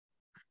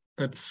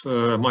It's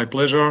my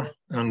pleasure,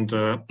 and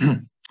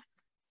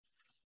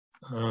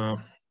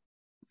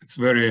it's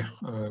very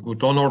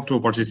good honor to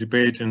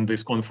participate in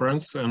this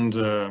conference. And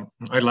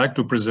I'd like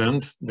to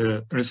present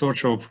the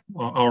research of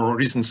our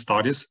recent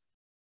studies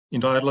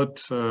entitled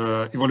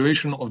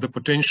Evaluation of the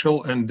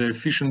Potential and the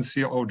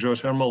Efficiency of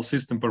Geothermal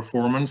System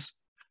Performance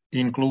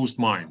in Closed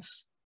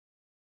Mines.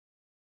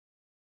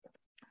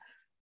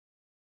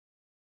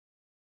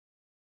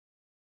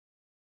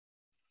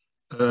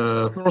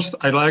 First,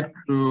 I'd like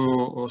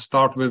to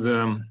start with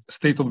the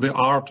state of the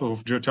art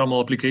of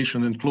geothermal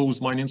application in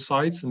closed mining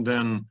sites, and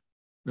then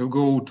we'll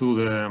go to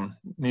the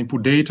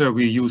input data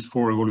we used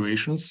for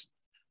evaluations.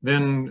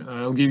 Then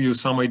I'll give you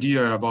some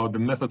idea about the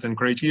method and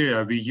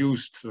criteria we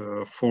used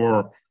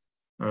for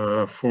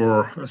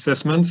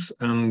assessments,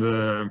 and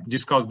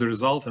discuss the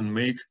result and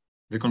make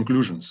the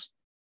conclusions.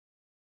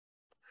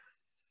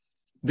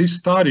 This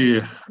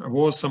study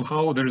was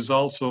somehow the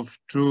results of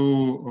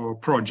two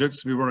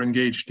projects we were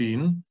engaged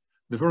in.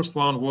 The first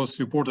one was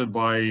supported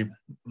by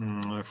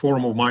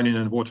Forum of Mining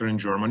and Water in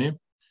Germany.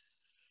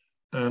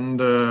 And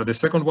the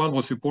second one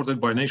was supported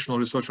by National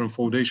Research and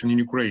Foundation in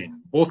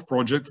Ukraine. Both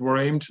projects were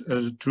aimed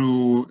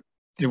to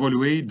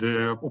evaluate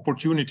the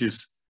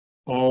opportunities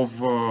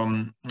of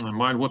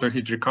mine water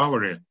heat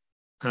recovery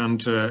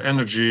and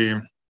energy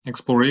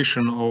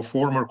exploration of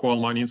former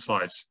coal mining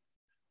sites.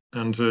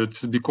 And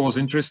it's because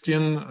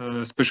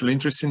especially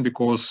interesting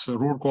because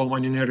Ruhr coal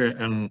mining area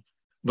and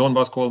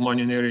Donbas coal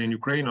mining area in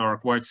Ukraine are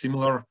quite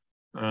similar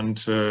and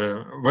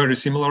very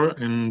similar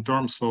in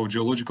terms of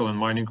geological and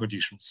mining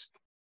conditions.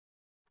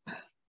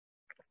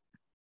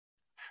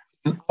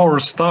 In our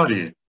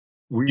study,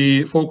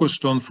 we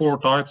focused on 4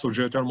 types of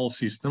geothermal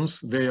systems.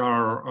 They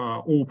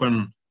are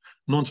open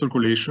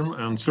non-circulation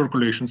and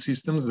circulation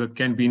systems that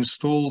can be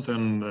installed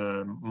in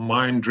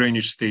mine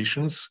drainage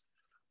stations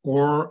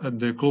or at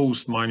the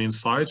closed mining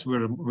sites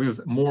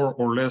with more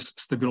or less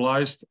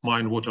stabilized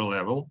mine water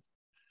level.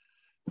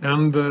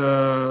 And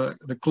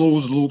the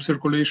closed loop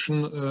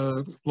circulation,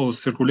 closed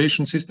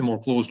circulation system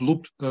or closed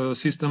loop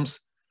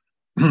systems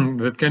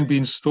that can be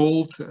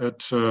installed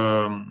at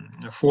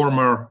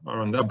former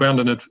and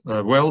abandoned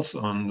wells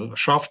and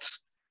shafts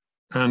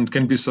and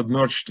can be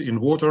submerged in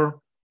water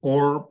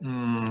or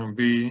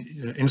be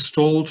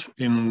installed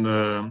in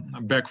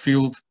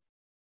backfield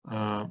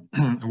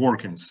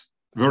workings.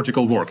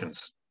 Vertical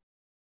workings.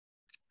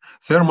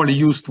 Thermally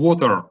used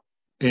water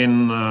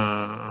in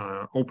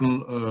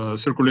open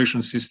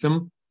circulation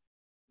system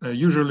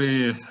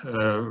usually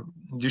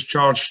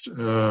discharged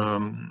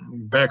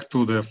back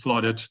to the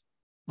flooded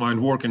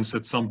mine workings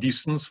at some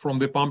distance from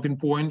the pumping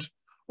point,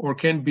 or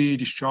can be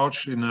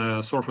discharged in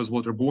a surface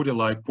water body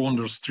like pond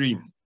or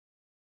stream.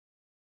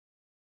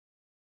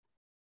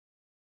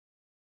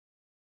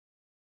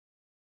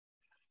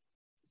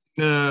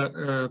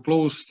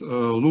 Closed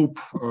loop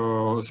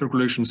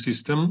circulation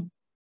system,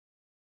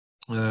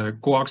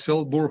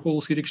 coaxial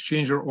borehole heat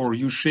exchanger or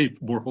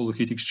U-shaped borehole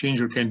heat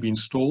exchanger can be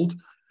installed.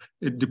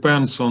 It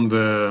depends on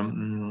the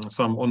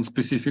on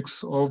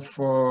specifics of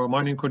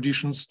mining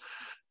conditions.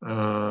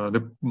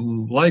 The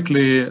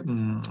likely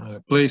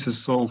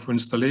places of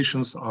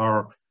installations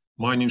are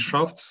mining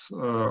shafts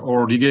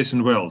or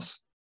degassing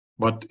wells,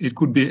 but it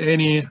could be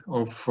any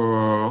of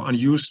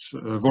unused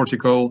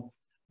vertical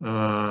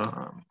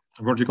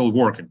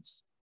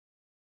workings.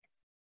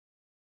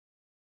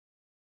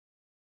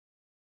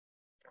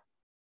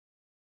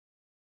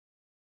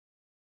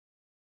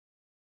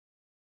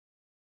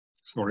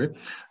 Sorry.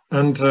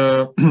 And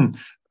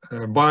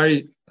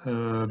by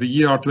the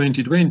year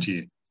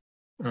 2020,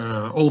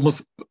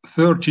 almost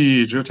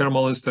 30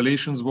 geothermal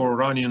installations were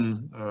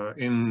running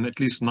in at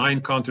least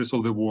 9 countries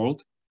of the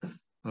world.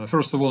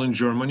 First of all, in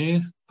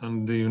Germany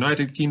and the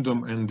United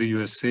Kingdom and the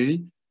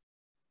USA.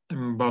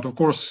 But of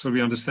course,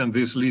 we understand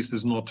this list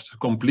is not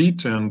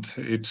complete, and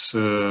it's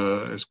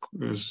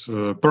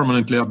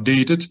permanently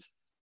updated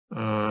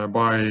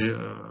by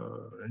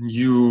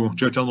new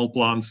geothermal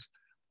plants.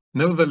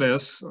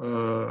 Nevertheless,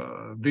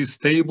 this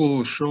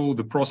table shows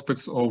the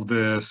prospects of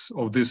this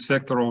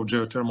sector of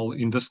geothermal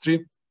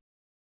industry.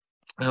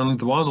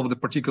 And one of the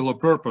particular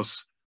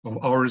purpose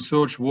of our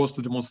research was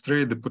to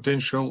demonstrate the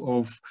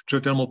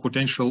geothermal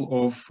potential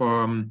of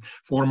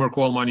former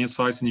coal mining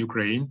sites in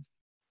Ukraine.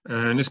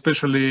 And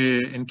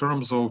especially in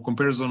terms of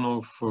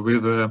comparison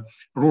with the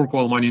Ruhr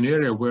coal mining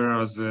area,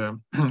 whereas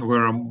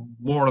where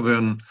more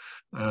than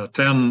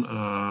 10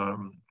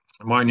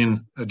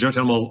 mining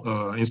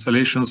geothermal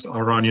installations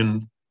are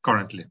running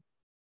currently.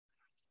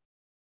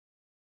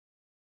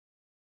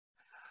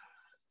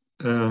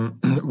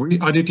 We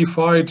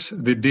identified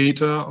the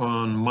data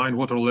on mine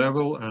water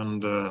level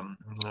and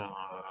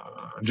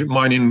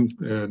mining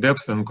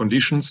depth and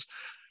conditions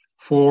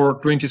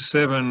for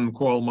 27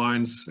 coal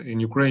mines in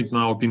Ukraine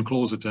now being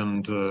closed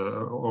and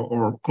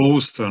or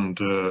closed and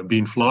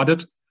being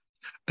flooded,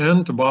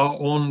 and about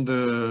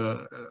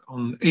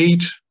on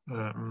 8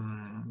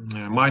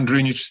 mine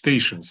drainage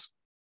stations.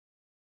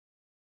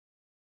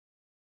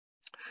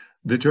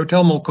 The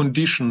geothermal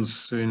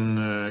conditions in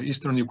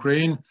eastern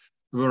Ukraine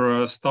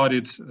were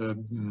studied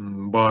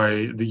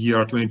by the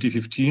year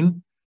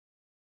 2015,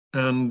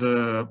 and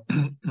the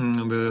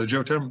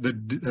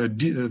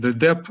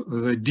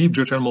deep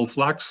geothermal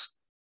flux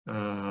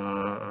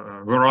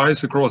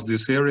varies across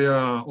this area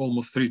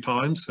almost 3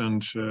 times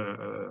and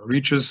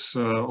reaches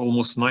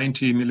almost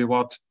 90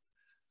 milliwatt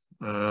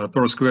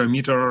per square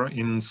meter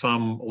in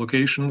some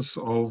locations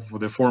of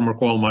the former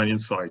coal mining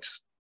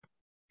sites.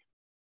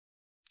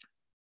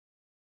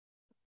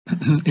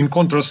 In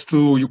contrast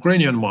to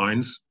Ukrainian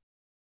mines,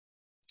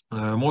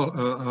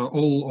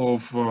 all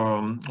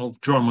of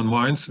German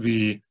mines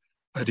we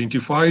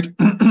identified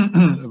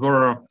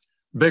were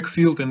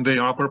backfilled in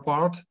the upper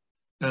part,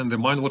 and the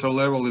mine water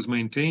level is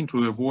maintained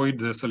to avoid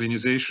the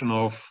salinization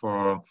of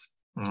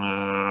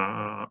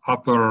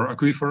upper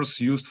aquifers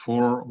used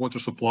for water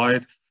supply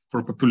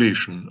for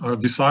population.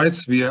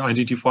 Besides, we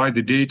identified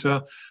the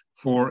data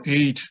for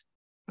 8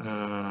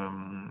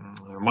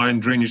 mine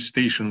drainage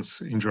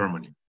stations in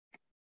Germany.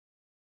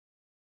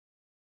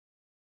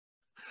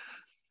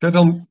 The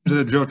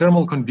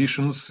geothermal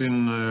conditions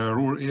in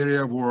Ruhr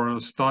area were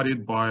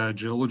studied by a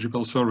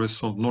geological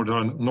service of North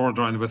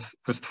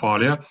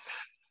Rhine-Westphalia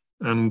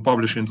and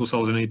published in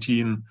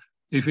 2018.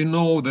 If we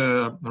know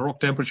the rock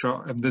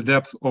temperature at the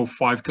depth of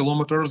 5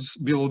 kilometers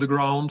below the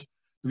ground,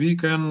 we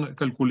can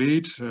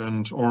calculate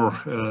or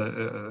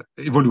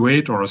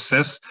evaluate or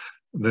assess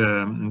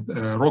the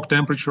rock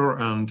temperature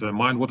and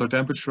mine water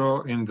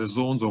temperature in the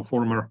zones of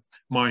former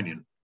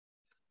mining.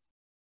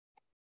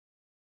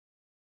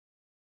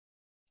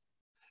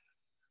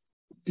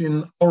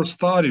 In our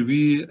study,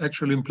 we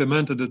actually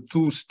implemented a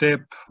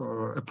 2-step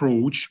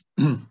approach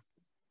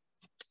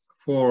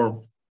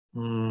for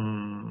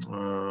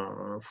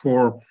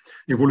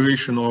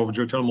evaluation of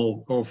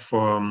geothermal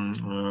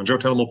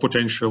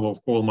potential of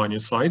coal mining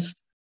sites.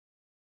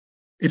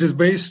 It is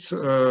based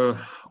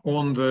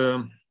on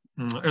the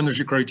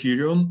energy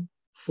criterion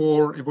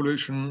for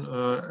evaluation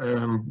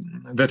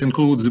that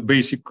includes the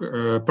basic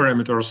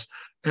parameters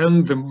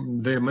and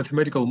the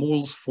mathematical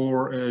models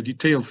for a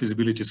detailed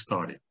feasibility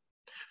study.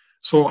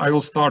 So I will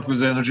start with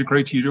the energy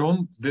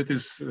criterion that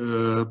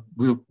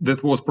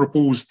was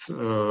proposed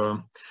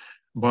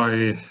by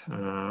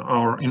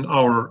in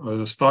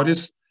our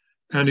studies,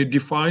 and it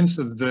defines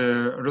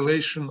the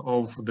relation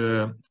of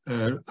the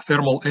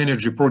thermal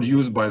energy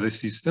produced by the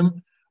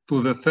system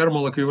to the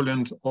thermal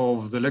equivalent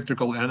of the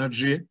electrical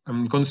energy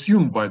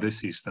consumed by the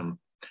system.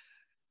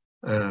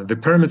 The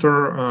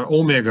parameter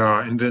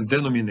omega in the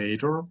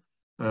denominator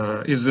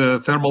is a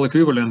thermal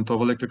equivalent of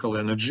electrical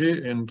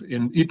energy, and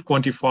it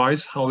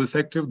quantifies how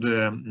effective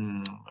the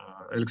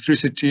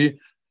electricity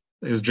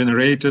is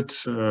generated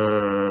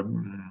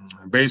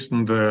based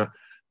on the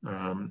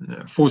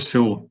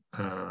fossil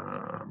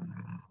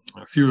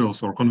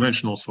fuels or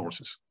conventional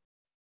sources.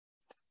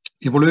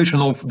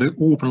 Evaluation of the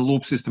open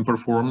loop system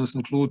performance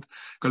include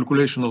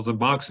calculation of the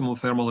maximum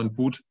thermal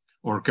input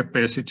or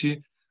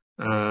capacity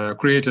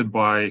created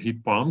by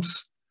heat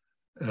pumps,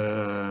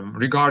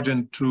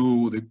 regarding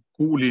to the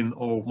cooling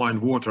of mine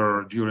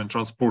water during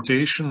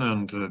transportation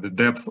and the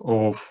depth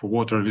of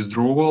water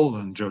withdrawal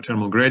and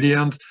geothermal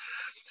gradient.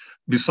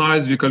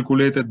 Besides, we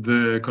calculated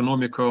the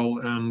economical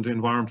and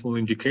environmental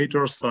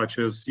indicators such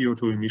as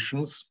CO2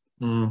 emissions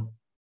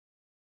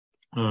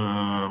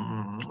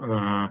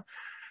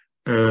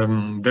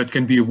that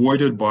can be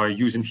avoided by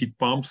using heat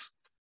pumps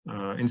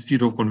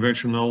instead of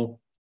conventional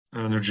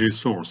energy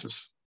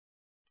sources.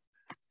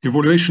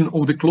 Evaluation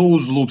of the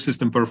closed loop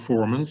system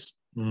performance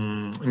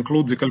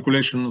includes the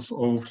calculations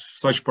of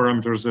such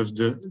parameters as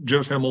the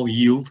geothermal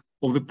yield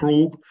of the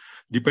probe,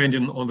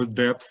 depending on the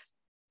depth,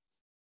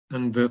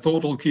 and the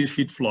total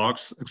heat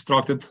flux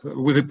extracted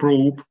with the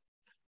probe,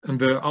 and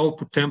the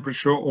output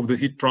temperature of the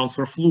heat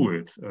transfer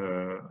fluid.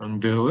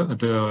 And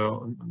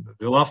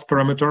the last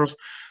parameters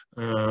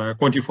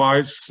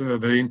quantifies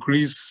the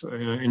increase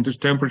in the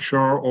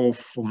temperature of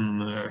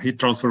heat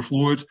transfer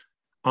fluid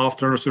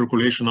after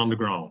circulation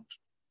underground.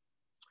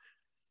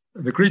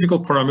 The critical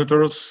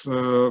parameters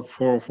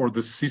for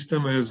the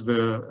system is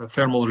the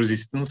thermal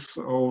resistance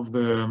of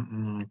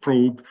the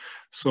probe.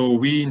 So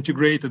we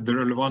integrated the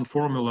relevant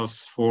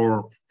formulas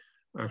for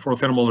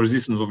thermal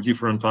resistance of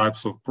different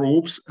types of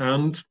probes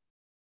and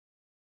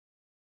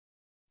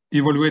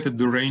evaluated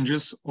the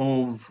ranges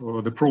of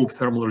the probe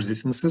thermal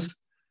resistances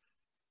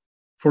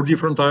for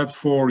different types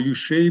for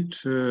U-shaped,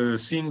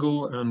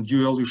 single and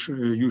dual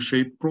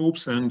U-shaped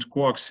probes and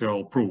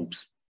coaxial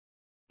probes.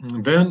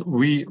 Then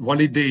we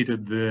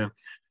validated the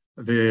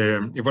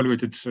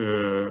evaluated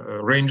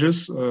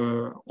ranges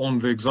on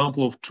the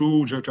example of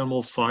 2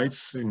 geothermal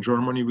sites in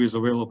Germany with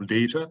available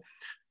data.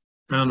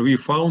 And we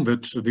found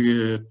that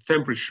the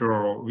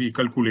temperature we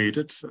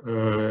calculated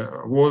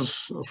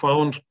was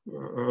found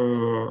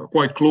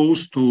quite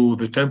close to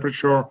the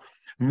temperature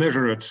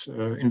measured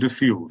in the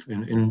field,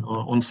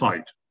 on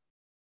site.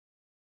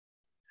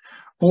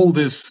 All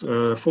this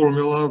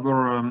formula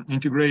were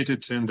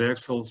integrated in the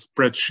Excel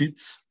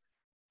spreadsheets,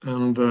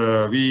 and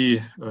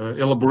we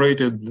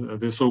elaborated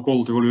the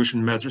so-called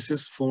evaluation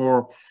matrices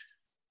for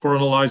for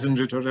analyzing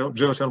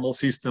geothermal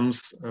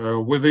systems.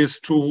 With these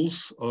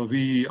tools,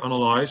 we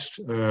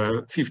analyzed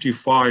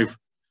 55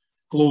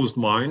 closed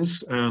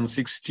mines and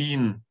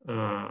 16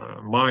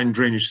 mine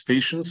drainage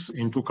stations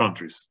in 2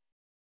 countries.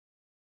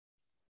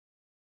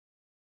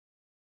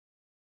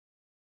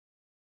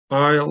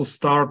 I'll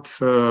start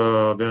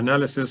the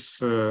analysis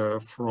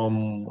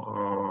from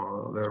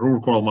the Ruhr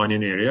coal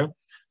mining area.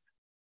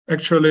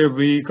 Actually,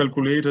 we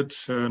calculated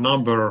a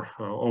number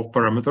of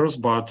parameters,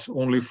 but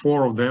only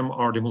 4 of them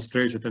are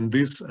demonstrated in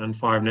this and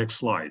 5 next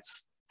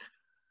slides.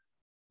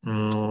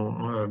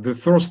 The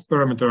first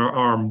parameter,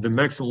 the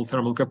maximal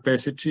thermal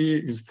capacity,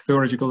 is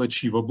theoretically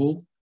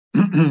achievable.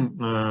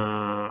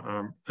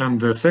 And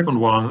the second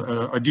one,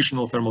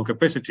 additional thermal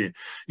capacity,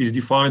 is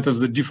defined as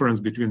the difference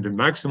between the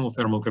maximal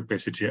thermal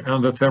capacity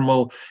and the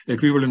thermal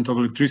equivalent of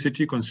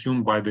electricity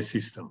consumed by the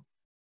system.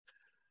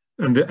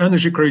 And the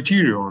energy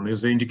criterion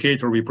is the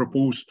indicator we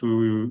propose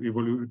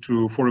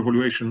for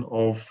evaluation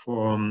of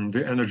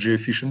the energy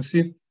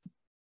efficiency.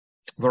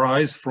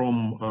 Varies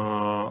from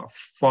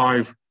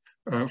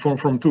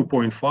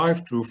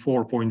 2.5 to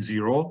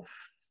 4.0.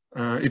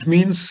 It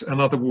means,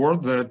 in other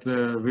words, that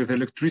with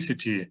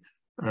electricity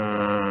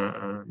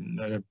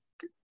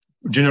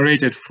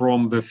generated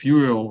from the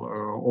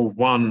fuel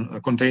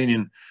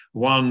containing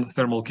 1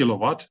 thermal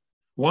kilowatt,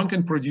 one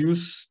can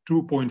produce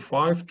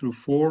 2.5 to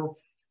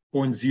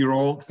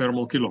 4.0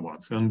 thermal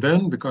kilowatts. And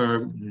then the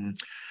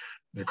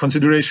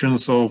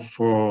considerations of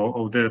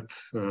that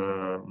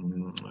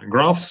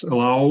graphs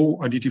allow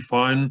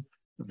identifying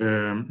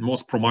the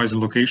most promising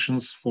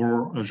locations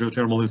for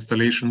geothermal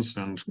installations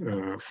and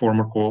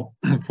former coal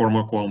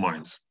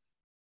mines.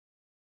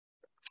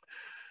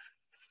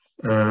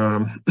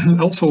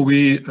 Also,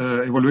 we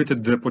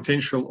evaluated the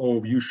potential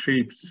of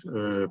U-shaped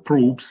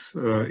probes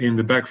in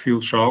the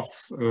backfill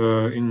shafts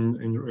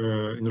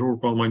in Ruhr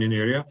coal mining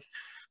area,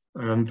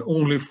 and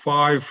only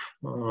 5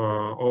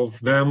 of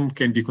them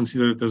can be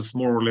considered as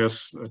more or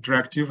less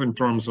attractive in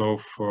terms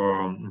of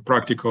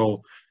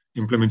practical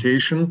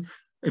implementation.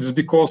 It is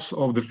because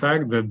of the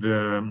fact that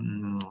the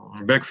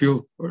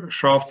backfill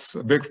shafts,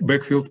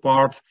 backfill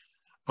part,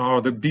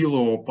 are the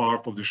below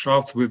part of the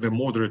shafts with a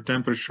moderate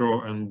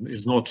temperature and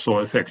is not so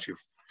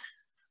effective.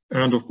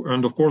 And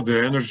of course,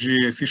 the energy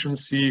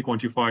efficiency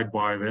quantified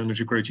by the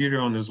energy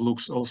criterion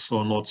looks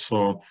also not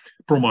so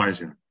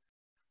promising.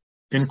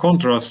 In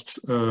contrast,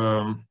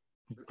 the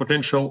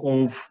potential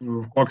of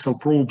coaxial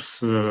probes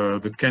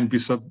that can be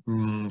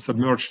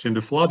submerged in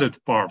the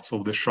flooded parts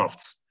of the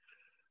shafts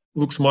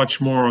looks much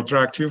more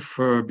attractive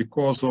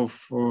because of,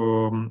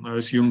 I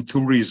assume,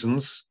 2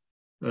 reasons.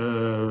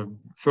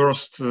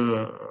 First,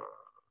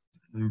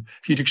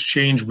 heat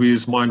exchange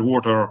with mine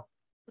water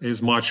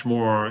is much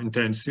more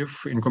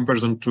intensive in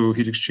comparison to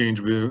heat exchange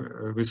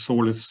with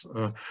solids.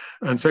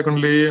 And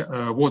secondly,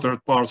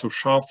 watered parts of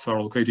shafts are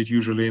located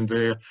usually in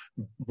the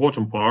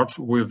bottom part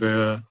with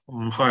a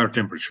higher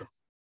temperature.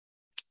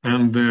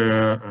 And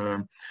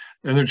the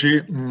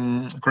energy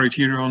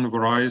criterion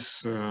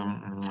varies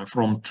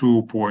from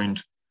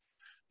 2.3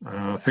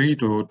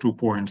 to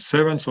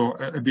 2.7, so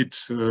a bit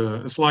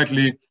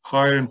slightly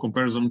higher in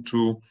comparison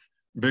to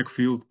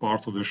backfilled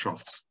parts of the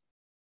shafts.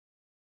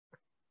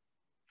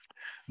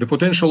 The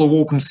potential of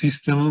open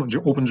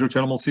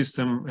geothermal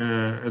system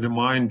at the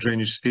mine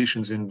drainage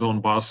stations in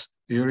Donbass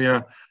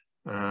area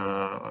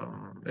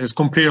is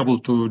comparable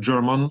to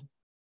German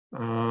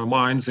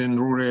mines in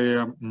Ruhr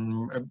area,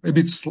 a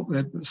bit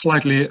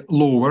slightly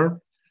lower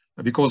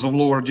because of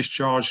lower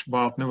discharge,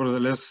 but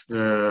nevertheless,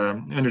 the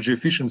energy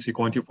efficiency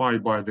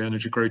quantified by the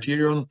energy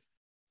criterion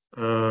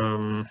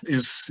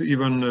is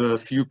even a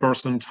few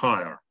 %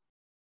 higher.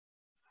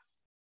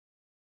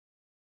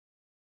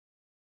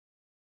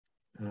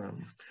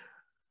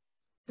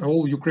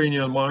 All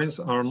Ukrainian mines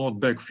are not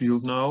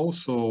backfilled now,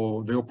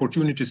 so the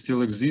opportunity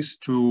still exists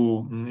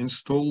to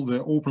install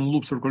the open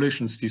loop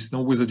circulation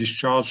system with a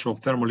discharge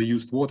of thermally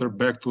used water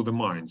back to the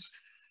mines.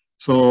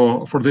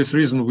 So for this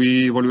reason,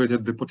 we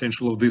evaluated the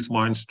potential of these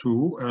mines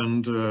too,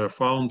 and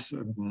found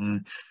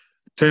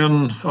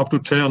up to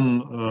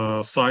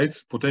 10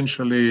 sites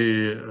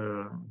potentially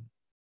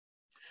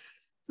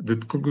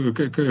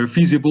that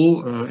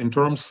feasible in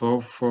terms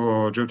of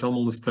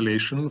geothermal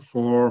installation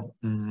for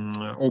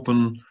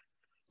open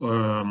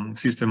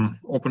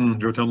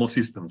geothermal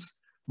systems.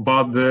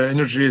 But the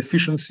energy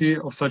efficiency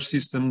of such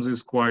systems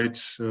is quite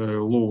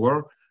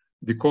lower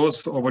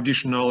because of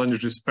additional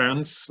energy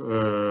spends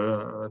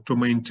to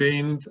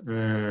maintain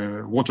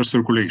water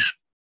circulation.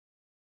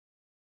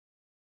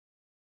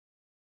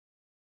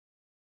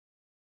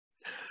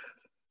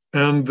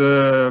 And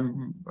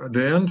at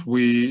the end,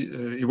 we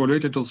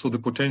evaluated also the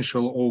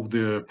potential of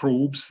the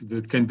probes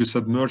that can be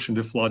submerged in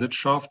the flooded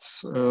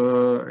shafts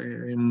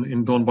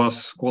in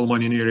Donbass coal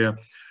mining area.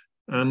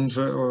 And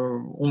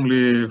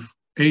only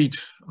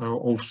 8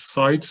 of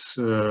sites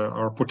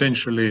are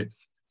potentially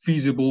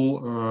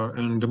feasible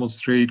and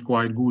demonstrate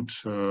quite good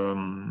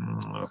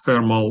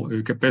thermal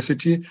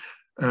capacity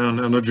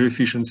and energy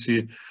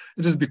efficiency.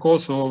 It is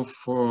because of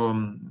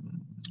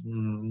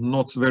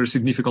not very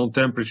significant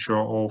temperature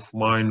of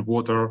mine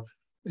water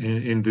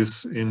in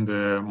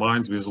the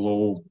mines with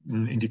low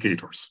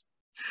indicators.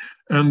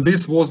 And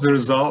this was the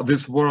result.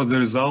 This were the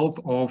result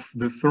of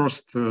the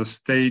first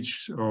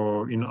stage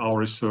in our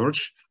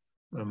research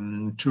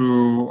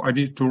to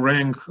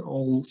rank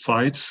all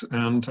sites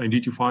and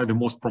identify the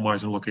most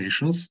promising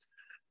locations.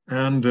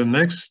 And the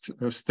next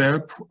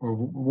step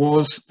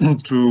was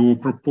to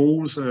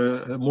propose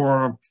a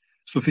more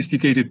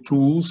sophisticated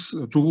tool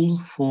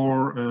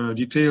for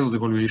detailed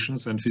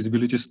evaluations and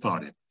feasibility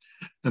study.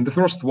 And the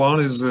first one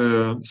is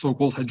a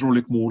so-called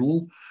hydraulic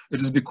model.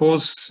 It is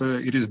because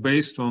it is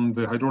based on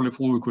the hydraulic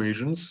flow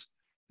equations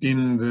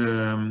in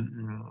the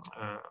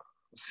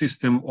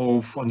system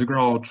of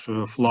underground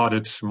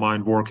flooded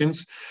mine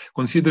workings,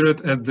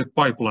 considered as the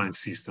pipeline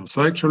system.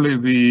 So actually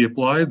we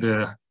applied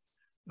the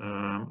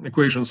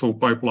equations of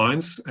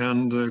pipelines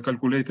and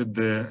calculated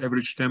the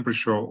average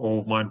temperature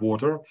of mine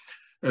water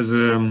as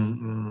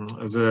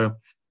a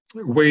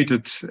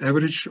weighted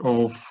average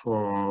of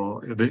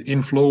the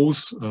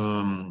inflows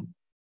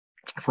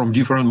from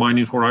different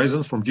mining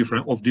horizons from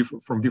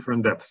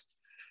different depths.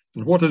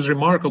 And what is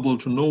remarkable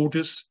to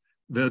notice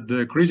that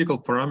the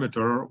critical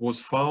parameter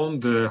was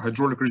found the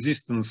hydraulic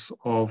resistance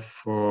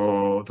of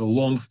the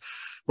long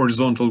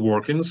horizontal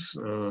workings,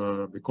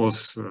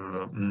 because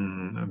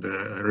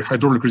the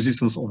hydraulic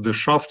resistance of the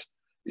shaft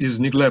is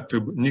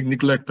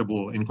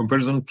neglectable in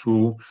comparison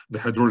to the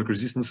hydraulic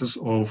resistances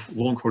of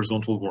long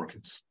horizontal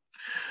workings.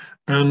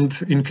 And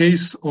in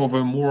case of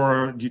a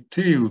more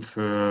detailed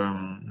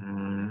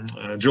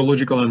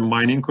geological and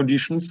mining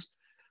conditions,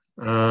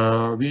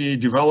 we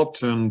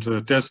developed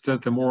and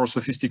tested a more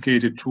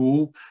sophisticated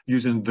tool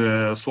using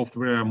the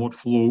software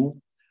ModFlow,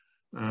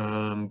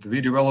 and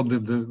we developed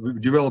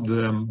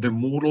the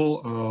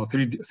model,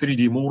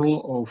 3D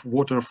model of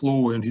water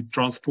flow and heat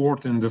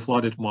transport in the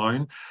flooded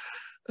mine,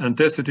 and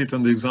tested it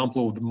on the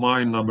example of the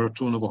mine number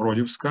 2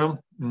 Novohorodivska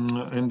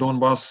in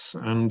Donbass.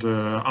 And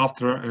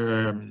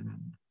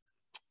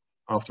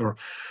after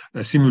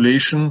a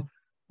simulation,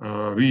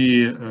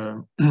 we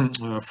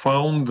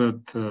found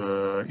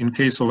that in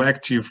case of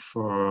active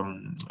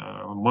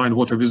mine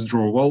water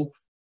withdrawal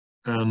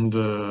and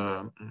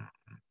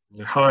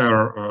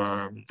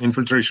higher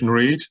infiltration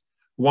rate,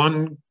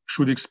 one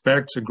should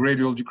expect a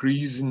gradual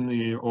decrease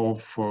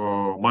of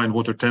mine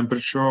water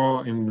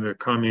temperature in the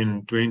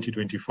coming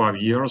 20-25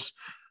 years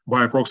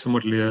by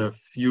approximately a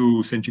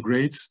few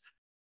centigrades,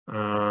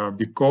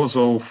 because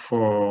of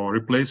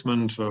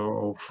replacement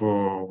of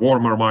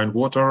warmer mine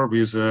water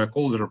with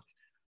colder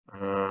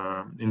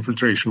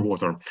infiltration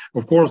water.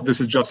 Of course,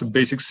 this is just a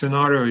basic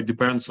scenario. It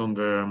depends on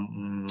the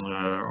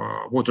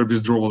water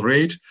withdrawal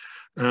rate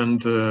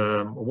and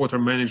water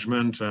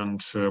management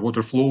and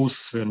water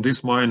flows in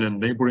this mine and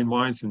neighboring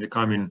mines in the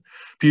coming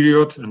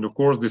period. And of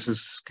course,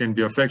 this can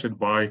be affected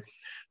by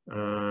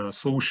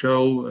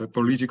social,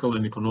 political,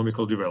 and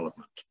economical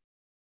development.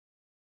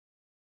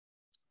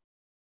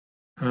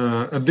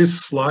 At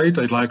this slide,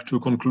 I'd like to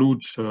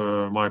conclude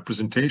my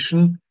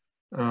presentation.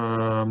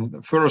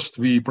 First,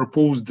 we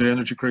proposed the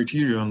energy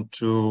criterion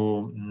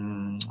to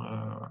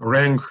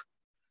rank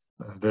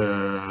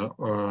the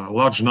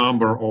large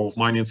number of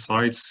mining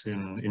sites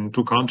in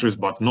 2 countries,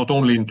 but not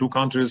only in 2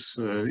 countries.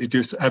 It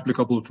is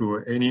applicable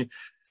to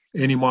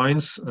any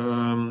mines,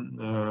 and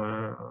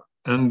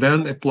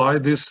then apply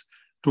this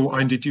to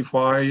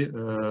identify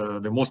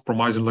the most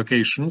promising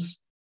locations.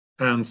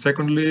 And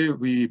secondly,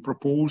 we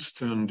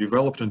proposed and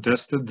developed and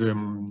tested the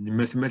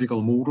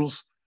mathematical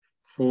models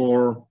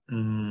for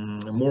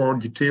more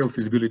detailed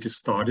feasibility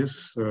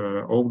studies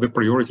of the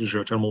priority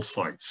geothermal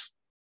sites.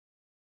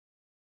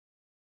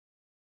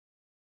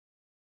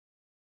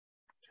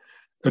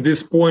 At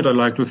this point, I'd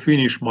like to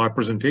finish my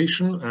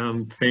presentation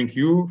and thank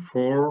you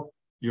for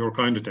your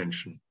kind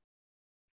attention.